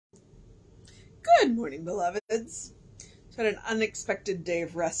Good morning, beloveds. So I had an unexpected day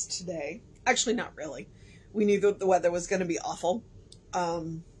of rest today. Actually, not really. We knew that the weather was going to be awful.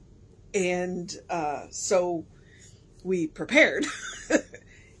 So we prepared.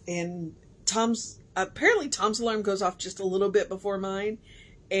 And apparently Tom's alarm goes off just a little bit before mine.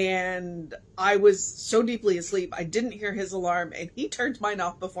 And I was so deeply asleep, I didn't hear his alarm, and he turned mine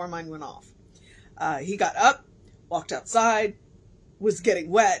off before mine went off. He got up, walked outside, was getting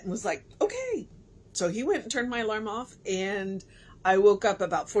wet, and was like, okay. So he went and turned my alarm off, and I woke up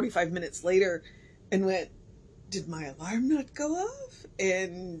about 45 minutes later and went, did my alarm not go off?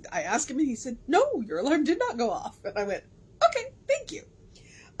 And I asked him, and he said, no, your alarm did not go off. And I went, okay, thank you.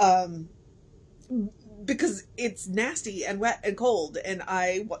 Because it's nasty and wet and cold, and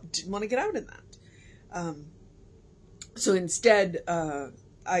I didn't want to get out in that. So instead,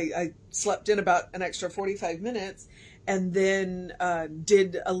 I slept in about an extra 45 minutes and then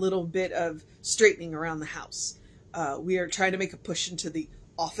did a little bit of straightening around the house. We are trying to make a push into the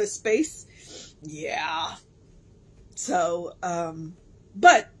office space. Yeah. So,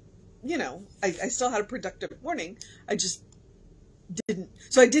 but, you know, I still had a productive morning. I just didn't.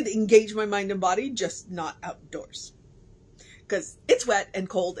 So I did engage my mind and body, just not outdoors. Because it's wet and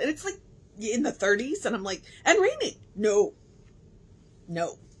cold, and it's like in the 30s, and I'm like, and raining. No.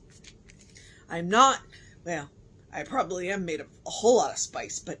 I'm not, well, I probably am made of a whole lot of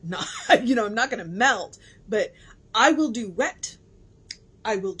spice, but not, you know, I'm not going to melt, but I will do wet.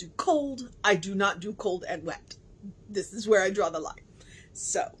 I will do cold. I do not do cold and wet. This is where I draw the line.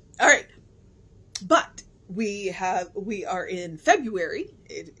 So, all right. But we are in February.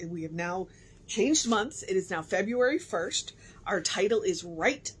 We have now changed months. It is now February 1st. Our title is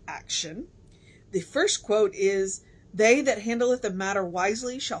Right Action. The first quote is, "They that handleth a matter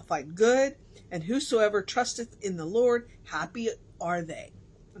wisely shall find good, and whosoever trusteth in the Lord, happy are they."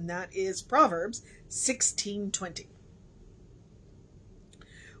 And that is Proverbs 16:20.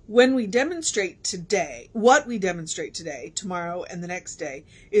 What we demonstrate today, tomorrow, and the next day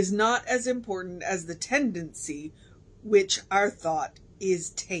is not as important as the tendency which our thought is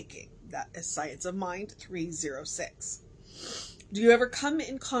taking. That is Science of Mind 306. Do you ever come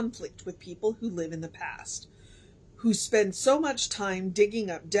in conflict with people who live in the past, who spend so much time digging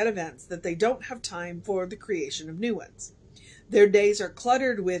up dead events that they don't have time for the creation of new ones? Their days are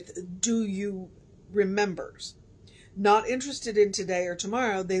cluttered with "do you remembers." Not interested in today or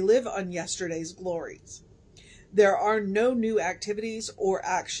tomorrow, they live on yesterday's glories. There are no new activities or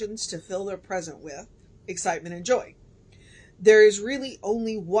actions to fill their present with excitement and joy. There is really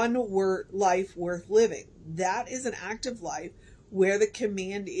only one life worth living. That is an active life where the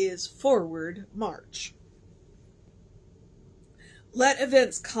command is forward march. Let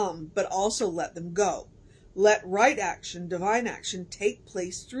events come, but also let them go. Let right action, divine action, take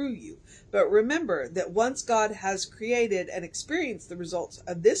place through you. But remember that once God has created and experienced the results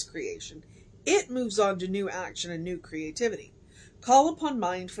of this creation, it moves on to new action and new creativity. Call upon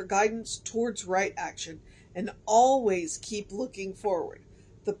mind for guidance towards right action, and always keep looking forward.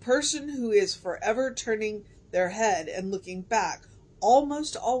 The person who is forever turning their head and looking back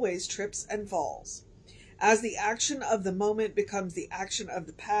almost always trips and falls. As the action of the moment becomes the action of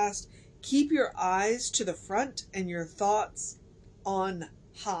the past, keep your eyes to the front and your thoughts on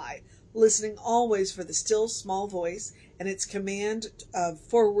high, listening always for the still small voice and its command of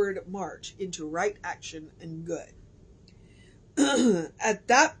forward march into right action and good. At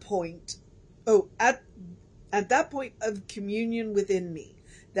that point of communion within me,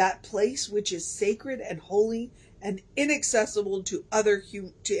 that place which is sacred and holy and inaccessible to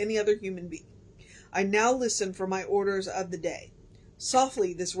any other human being, I now listen for my orders of the day.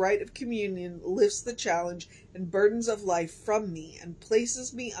 Softly, this rite of communion lifts the challenge and burdens of life from me and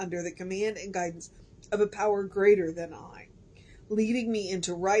places me under the command and guidance of a power greater than I, leading me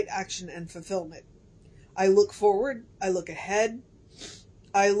into right action and fulfillment. I look forward. I look ahead.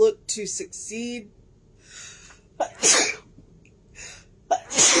 I look to succeed.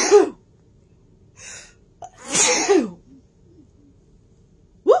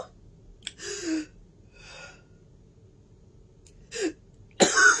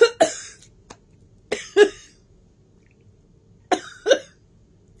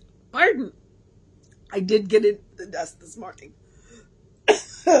 Pardon. I did get in the dust this morning.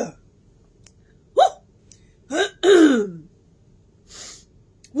 Woo,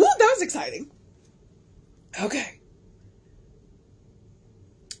 that was exciting. Okay.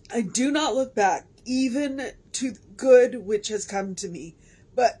 I do not look back, even to good which has come to me,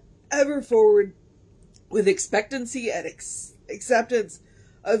 but ever forward with expectancy and acceptance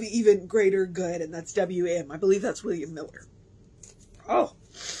of even greater good. And that's W.M. I believe that's William Miller. Oh.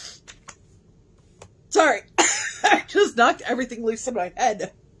 Sorry. I just knocked everything loose in my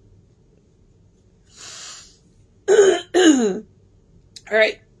head. All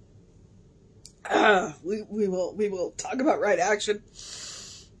right. We will talk about right action.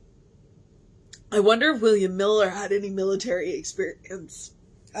 I wonder if William Miller had any military experience,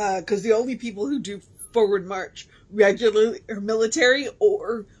 because the only people who do forward march regularly are military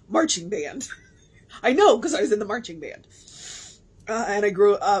or marching band. I know, because I was in the marching band, and I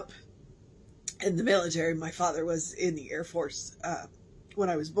grew up in the military. My father was in the Air Force when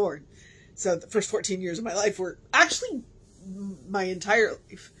I was born, so the first 14 years of my life were actually my entire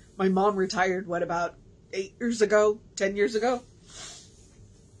life. My mom retired, about 10 years ago?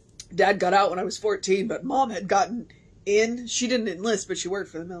 Dad got out when I was 14, but Mom had gotten in. She didn't enlist, but she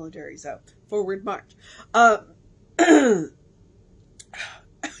worked for the military, so forward march.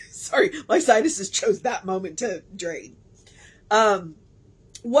 Sorry, my sinuses chose that moment to drain.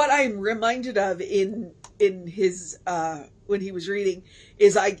 What I'm reminded of in his, when he was reading,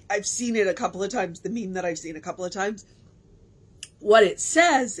 is I've seen it a couple of times, the meme that I've seen a couple of times. What it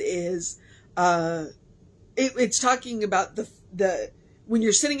says is, it's talking about the when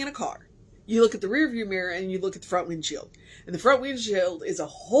you're sitting in a car, you look at the rear view mirror and you look at the front windshield. And the front windshield is a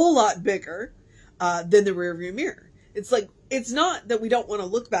whole lot bigger than the rear view mirror. It's like, it's not that we don't want to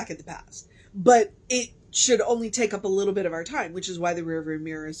look back at the past, but it should only take up a little bit of our time, which is why the rear view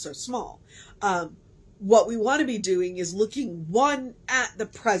mirror is so small. What we want to be doing is looking, one, at the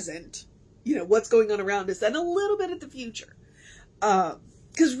present, what's going on around us, and a little bit at the future.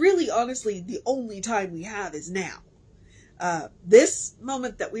 Because really, honestly, the only time we have is now. This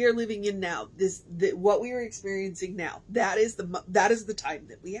moment that we are living in now, what we are experiencing now, that is the time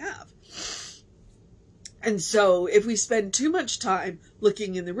that we have. And so if we spend too much time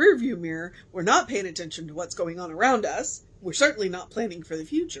looking in the rearview mirror, we're not paying attention to what's going on around us. We're certainly not planning for the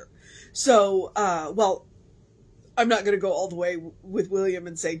future. So, well, I'm not going to go all the way with William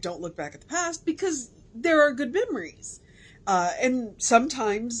and say, don't look back at the past, because there are good memories. And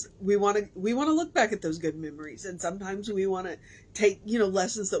sometimes we want to look back at those good memories. And sometimes we want to take,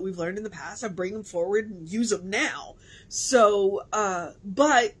 lessons that we've learned in the past and bring them forward and use them now. So,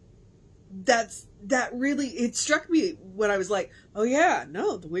 but that really, it struck me when I was like, oh yeah,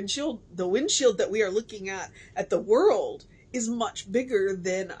 no, the windshield that we are looking at the world is much bigger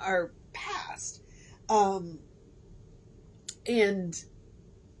than our past. And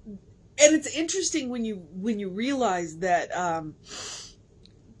it's interesting when you realize that,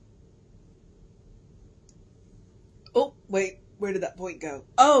 oh, wait, where did that point go?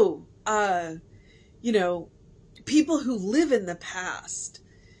 Oh, people who live in the past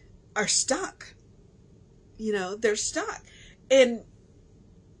are stuck. They're stuck. And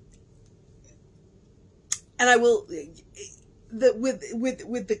I will, with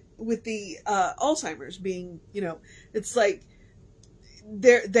the Alzheimer's being, it's like,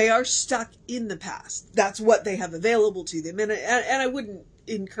 they are stuck in the past. That's what they have available to them. And I wouldn't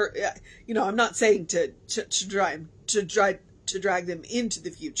encourage, I'm not saying to drag them into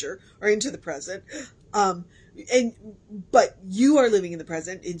the future or into the present. But you are living in the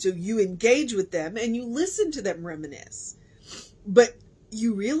present, and so you engage with them and you listen to them reminisce. But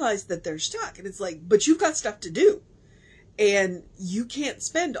you realize that they're stuck, and it's like, but you've got stuff to do. And you can't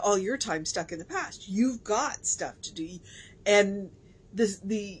spend all your time stuck in the past. You've got stuff to do. And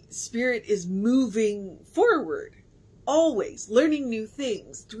the spirit is moving forward, always learning new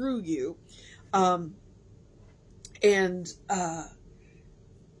things through you. When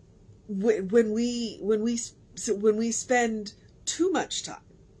we spend too much time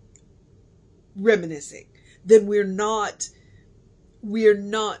reminiscing, then we're not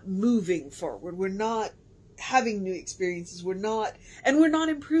moving forward. We're not having new experiences. We're not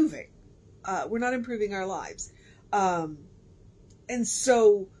improving. We're not improving our lives. And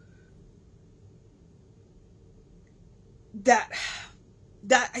so that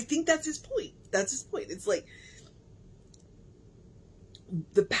I think that's his point. That's his point. It's like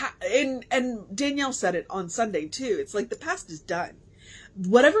and Danielle said it on Sunday too. It's like the past is done.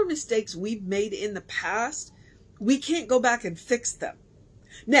 Whatever mistakes we've made in the past, we can't go back and fix them.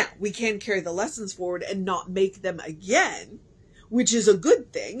 Now, we can carry the lessons forward and not make them again, which is a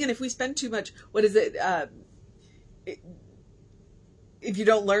good thing. And if we spend too much, if you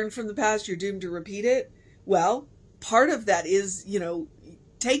don't learn from the past, you're doomed to repeat it. Well, part of that is,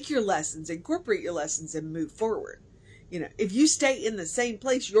 take your lessons, incorporate your lessons, and move forward. If you stay in the same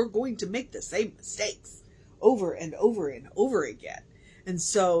place, you're going to make the same mistakes over and over and over again. And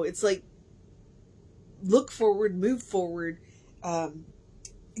so it's like, look forward, move forward,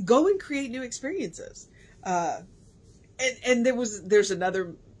 go and create new experiences. And there's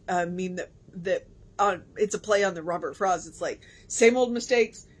another meme that it's a play on the Robert Frost. It's like same old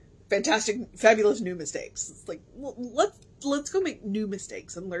mistakes, fantastic, fabulous new mistakes. It's like, well, let's go make new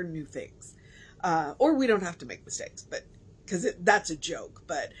mistakes and learn new things. Or we don't have to make mistakes, but because that's a joke.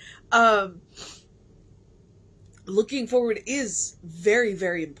 But looking forward is very,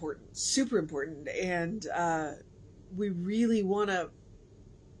 very important, super important, and we really want to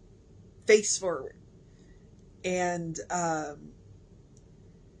face forward and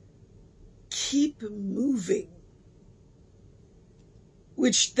keep moving.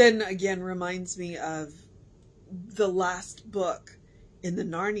 Which then again reminds me of the last book in the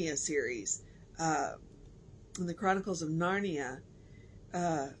Narnia series, in the Chronicles of Narnia,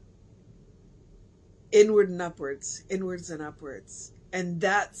 inward and upwards, inwards and upwards. And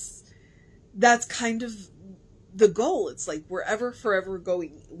that's kind of the goal. It's like we're forever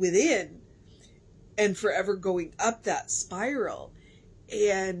going within and forever going up that spiral.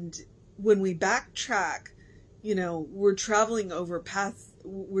 And when we backtrack, you know, we're traveling over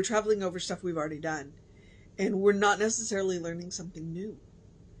stuff we've already done, and we're not necessarily learning something new.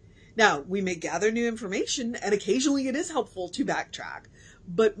 Now, we may gather new information, and occasionally it is helpful to backtrack,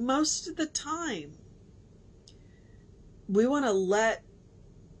 but most of the time, we want to let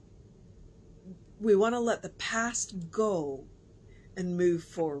the past go and move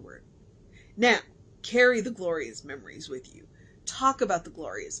forward. Now, carry the glorious memories with you. Talk about the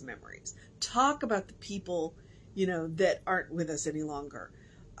glorious memories. Talk about the people, you know, that aren't with us any longer.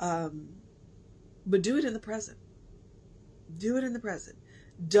 But do it in the present. Do it in the present.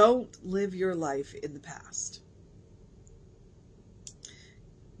 Don't live your life in the past.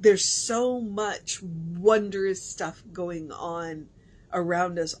 There's so much wondrous stuff going on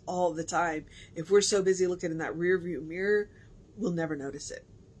around us all the time. If we're so busy looking in that rear view mirror, we'll never notice it.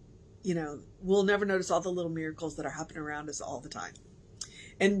 You know, we'll never notice all the little miracles that are happening around us all the time.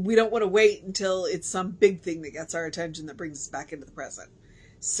 And we don't want to wait until it's some big thing that gets our attention that brings us back into the present.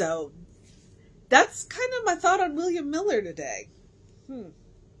 So that's kind of my thought on William Miller today.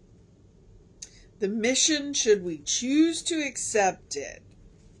 The mission, should we choose to accept it?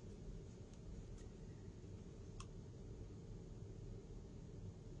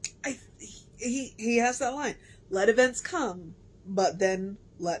 He has that line, let events come, but then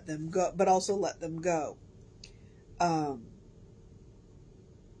let them go, but also let them go.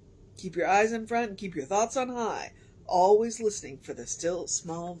 Keep your eyes in front and keep your thoughts on high, always listening for the still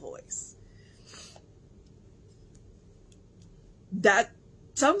small voice. That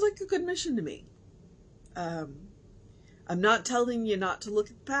sounds like a good mission to me. I'm not telling you not to look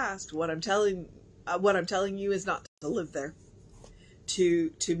at the past. What I'm telling you is not to live there,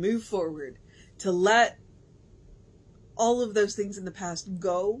 to move forward, to let all of those things in the past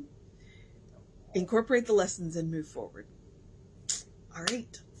go, incorporate the lessons, and move forward. All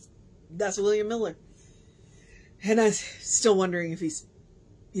right. That's William Miller. And I'm still wondering if he's,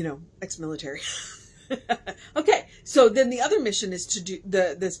 you know, ex-military. Okay. So then the other mission is to do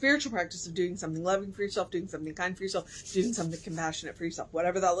the spiritual practice of doing something loving for yourself, doing something kind for yourself, doing something compassionate for yourself,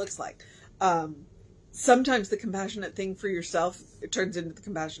 whatever that looks like. Sometimes the compassionate thing for yourself, it turns into the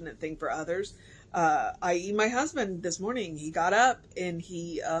compassionate thing for others. I.e. my husband this morning, he got up and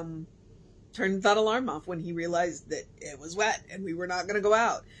he turned that alarm off when he realized that it was wet and we were not going to go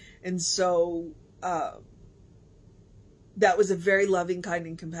out. And so that was a very loving, kind,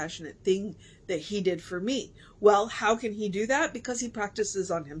 and compassionate thing that he did for me. Well, how can he do that? Because he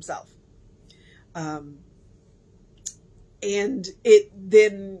practices on himself. And it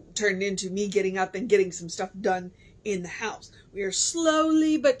then turned into me getting up and getting some stuff done in the house. We are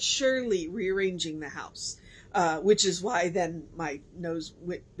slowly but surely rearranging the house, which is why then my nose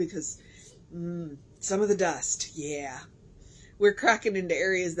went, because some of the dust, yeah. We're cracking into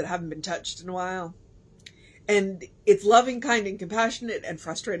areas that haven't been touched in a while. And it's loving, kind, and compassionate and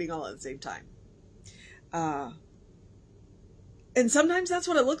frustrating all at the same time. And sometimes that's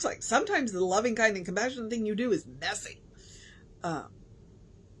what it looks like. Sometimes the loving, kind, and compassionate thing you do is messy. But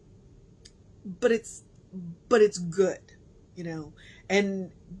it's good, you know.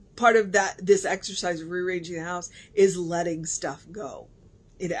 And part of this exercise of rearranging the house is letting stuff go.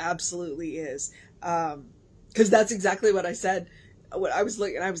 It absolutely is. Because that's exactly what I said. What I was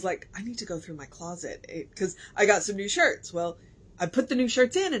looking, I was like, I need to go through my closet because I got some new shirts. Well, I put the new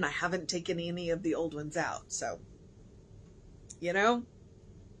shirts in and I haven't taken any of the old ones out. So, you know,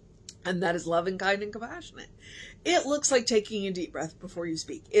 and that is loving, kind, and compassionate. It looks like taking a deep breath before you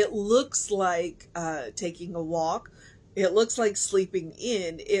speak. It looks like taking a walk. It looks like sleeping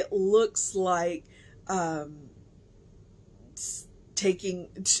in. It looks like it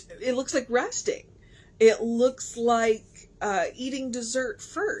looks like resting. It looks like eating dessert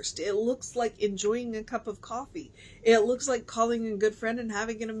first. It looks like enjoying a cup of coffee. It looks like calling a good friend and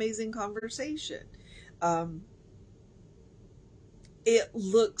having an amazing conversation. It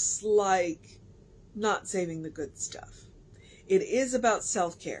looks like not saving the good stuff. It is about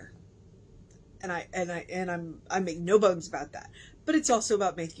self-care. And I make no bones about that. But it's also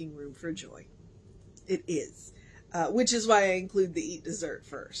about making room for joy. It is. Which is why I include the eat dessert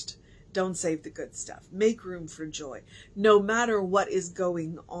first. Don't save the good stuff. Make room for joy. No matter what is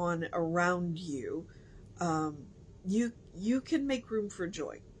going on around you, you can make room for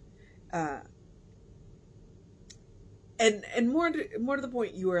joy. And more to the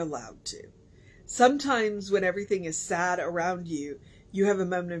point, you are allowed to. Sometimes when everything is sad around you, you have a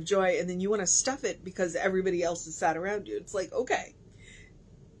moment of joy and then you want to stuff it because everybody else is sad around you. It's like, okay,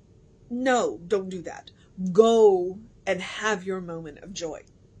 no, don't do that. Go and have your moment of joy.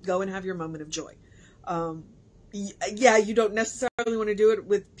 Go and have your moment of joy. Yeah, you don't necessarily want to do it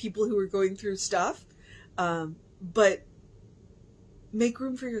with people who are going through stuff, but make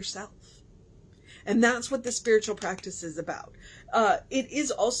room for yourself. And that's what the spiritual practice is about. It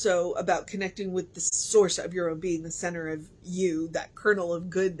is also about connecting with the source of your own being, the center of you, that kernel of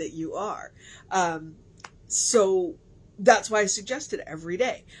good that you are. So that's why I suggest it every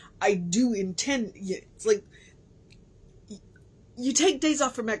day. I do intend, it's like, you take days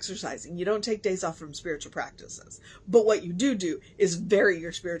off from exercising. You don't take days off from spiritual practices. But what you do is vary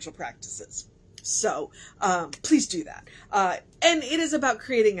your spiritual practices. So please do that. And it is about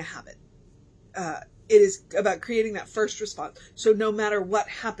creating a habit. It is about creating that first response. So no matter what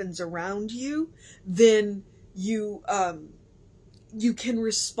happens around you, then you can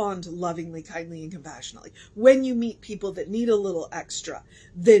respond lovingly, kindly, and compassionately. When you meet people that need a little extra,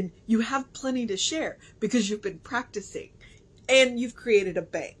 then you have plenty to share because you've been practicing and you've created a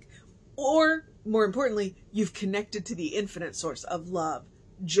bank. Or more importantly, you've connected to the infinite source of love,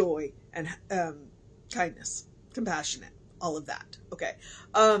 joy, and kindness, compassionate, all of that. Okay.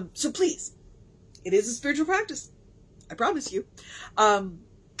 So please, it is a spiritual practice. I promise you.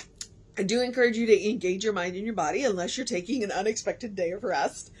 I do encourage you to engage your mind and your body unless you're taking an unexpected day of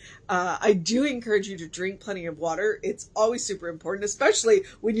rest. I do encourage you to drink plenty of water. It's always super important, especially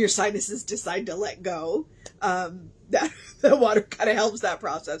when your sinuses decide to let go. That the water kind of helps that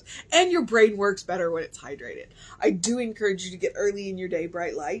process. And your brain works better when it's hydrated. I do encourage you to get early in your day,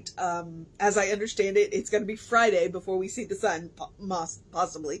 bright light. As I understand it, it's going to be Friday before we see the sun,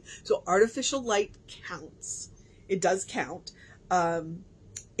 possibly. So artificial light counts. It does count.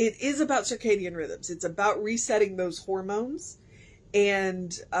 It is about circadian rhythms. It's about resetting those hormones.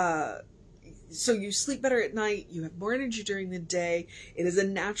 And so you sleep better at night. You have more energy during the day. It is a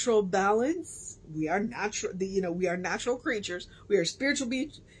natural balance. We are natural, we are natural creatures. We are spiritual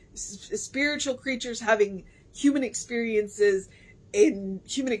creatures having human experiences, and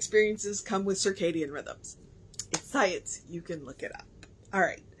human experiences come with circadian rhythms. It's science. You can look it up. All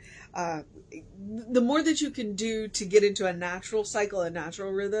right. The more that you can do to get into a natural cycle, a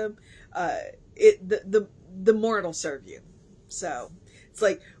natural rhythm, the more it'll serve you. So it's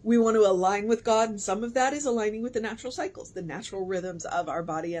like we want to align with God, and some of that is aligning with the natural cycles, the natural rhythms of our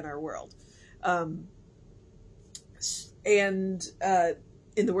body and our world. In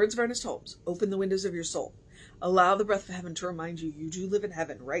the words of Ernest Holmes, open the windows of your soul. Allow the breath of heaven to remind you, you do live in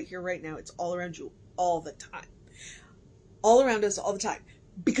heaven right here, right now. It's all around you all the time. All around us all the time.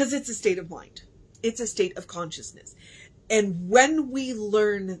 Because it's a state of mind. It's a state of consciousness. And when we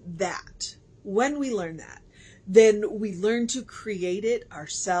learn that, then we learn to create it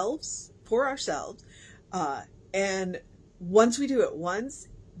ourselves, for ourselves. And once we do it once,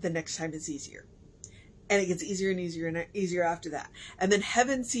 the next time it's easier. And it gets easier and easier and easier after that. And then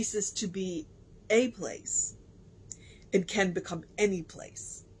heaven ceases to be a place. It can become any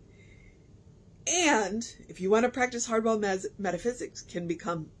place. And if you want to practice hardball metaphysics, can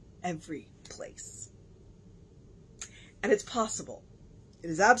become every place. And it's possible. It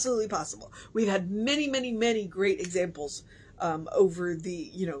is absolutely possible. We've had many, many, many great examples over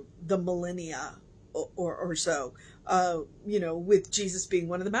the millennia or so, with Jesus being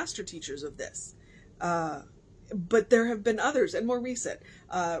one of the master teachers of this. But there have been others and more recent.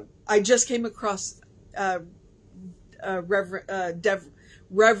 I just came across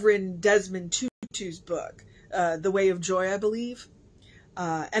Reverend Desmond Tutu's book, The Way of Joy, I believe.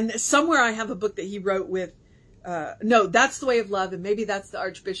 And somewhere I have a book that he wrote with, no, that's The Way of Love, and maybe that's the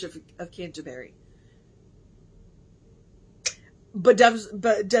Archbishop of Canterbury. But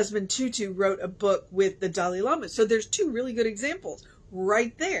Desmond Tutu wrote a book with the Dalai Lama. So there's two really good examples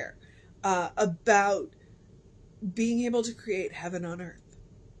right there about being able to create heaven on earth.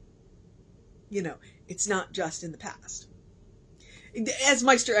 It's not just in the past. As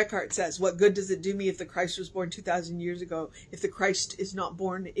Meister Eckhart says, what good does it do me if the Christ was born 2,000 years ago, if the Christ is not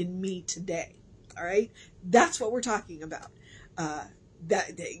born in me today? All right? That's what we're talking about. The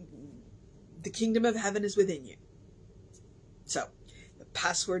kingdom of heaven is within you. So, the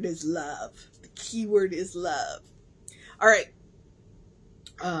password is love. The keyword is love. All right.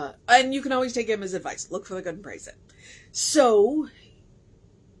 And you can always take Emma's advice. Look for the good and praise it. So,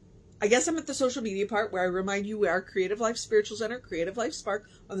 I guess I'm at the social media part where I remind you we are Creative Life Spiritual Center, Creative Life Spark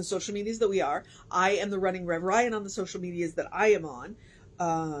on the social medias that we are. I am the running Rev Ryan on the social medias that I am on.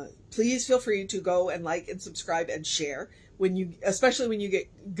 Please feel free to go and like and subscribe and share especially when you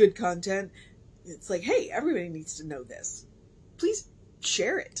get good content. It's like, hey, everybody needs to know this. Please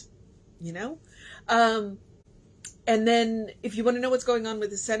share it, you know? And then if you want to know what's going on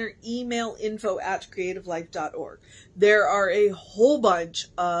with the center, email info@creativelife.org. There are a whole bunch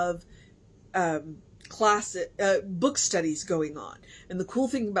of book studies going on. And the cool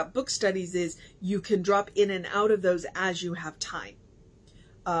thing about book studies is you can drop in and out of those as you have time.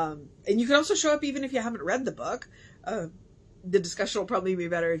 And you can also show up even if you haven't read the book. The discussion will probably be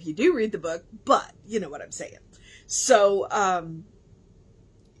better if you do read the book, but you know what I'm saying. So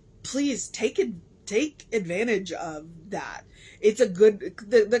please take advantage of that. It's a good,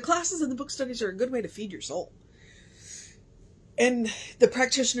 the classes and the book studies are a good way to feed your soul. And the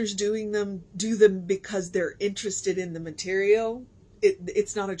practitioners do them because they're interested in the material.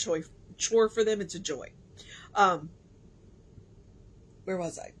 It's not a chore for them, it's a joy. Where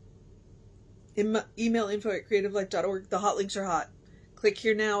was I? Email info@creativelife.org. The hot links are hot. Click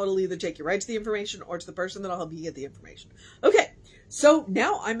here now. It'll either take you right to the information or to the person that'll help you get the information. Okay. So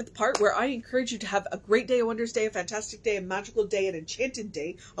now I'm at the part where I encourage you to have a great day, a wondrous day, a fantastic day, a magical day, an enchanted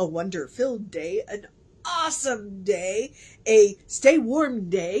day, a wonder-filled day, an awesome day, a stay warm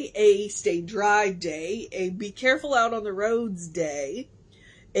day, a stay dry day, a be careful out on the roads day,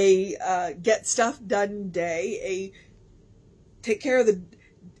 a get stuff done day, a take care of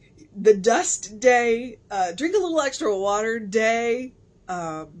the dust day, drink a little extra water day,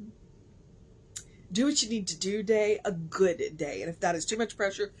 do what you need to do day, a good day. And if that is too much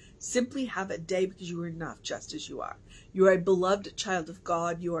pressure, simply have a day because you are enough just as you are. You are a beloved child of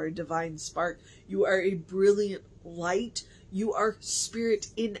God. You are a divine spark. You are a brilliant light. You are spirit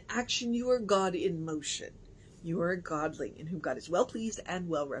in action. You are God in motion. You are a godling in whom God is well pleased and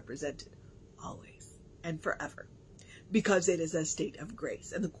well represented, always and forever, because it is a state of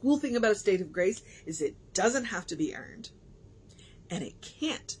grace. And the cool thing about a state of grace is it doesn't have to be earned, and it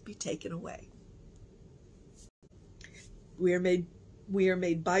can't be taken away. We are made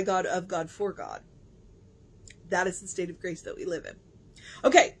by God, of God, for God. That is the state of grace that we live in.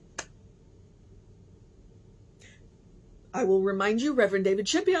 Okay. I will remind you, Reverend David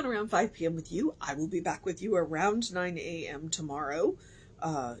should be on around 5 p.m. with you. I will be back with you around 9 a.m. tomorrow,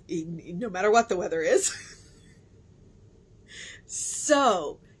 no matter what the weather is.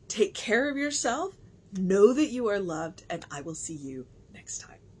 So, take care of yourself, know that you are loved, and I will see you next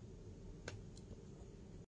time.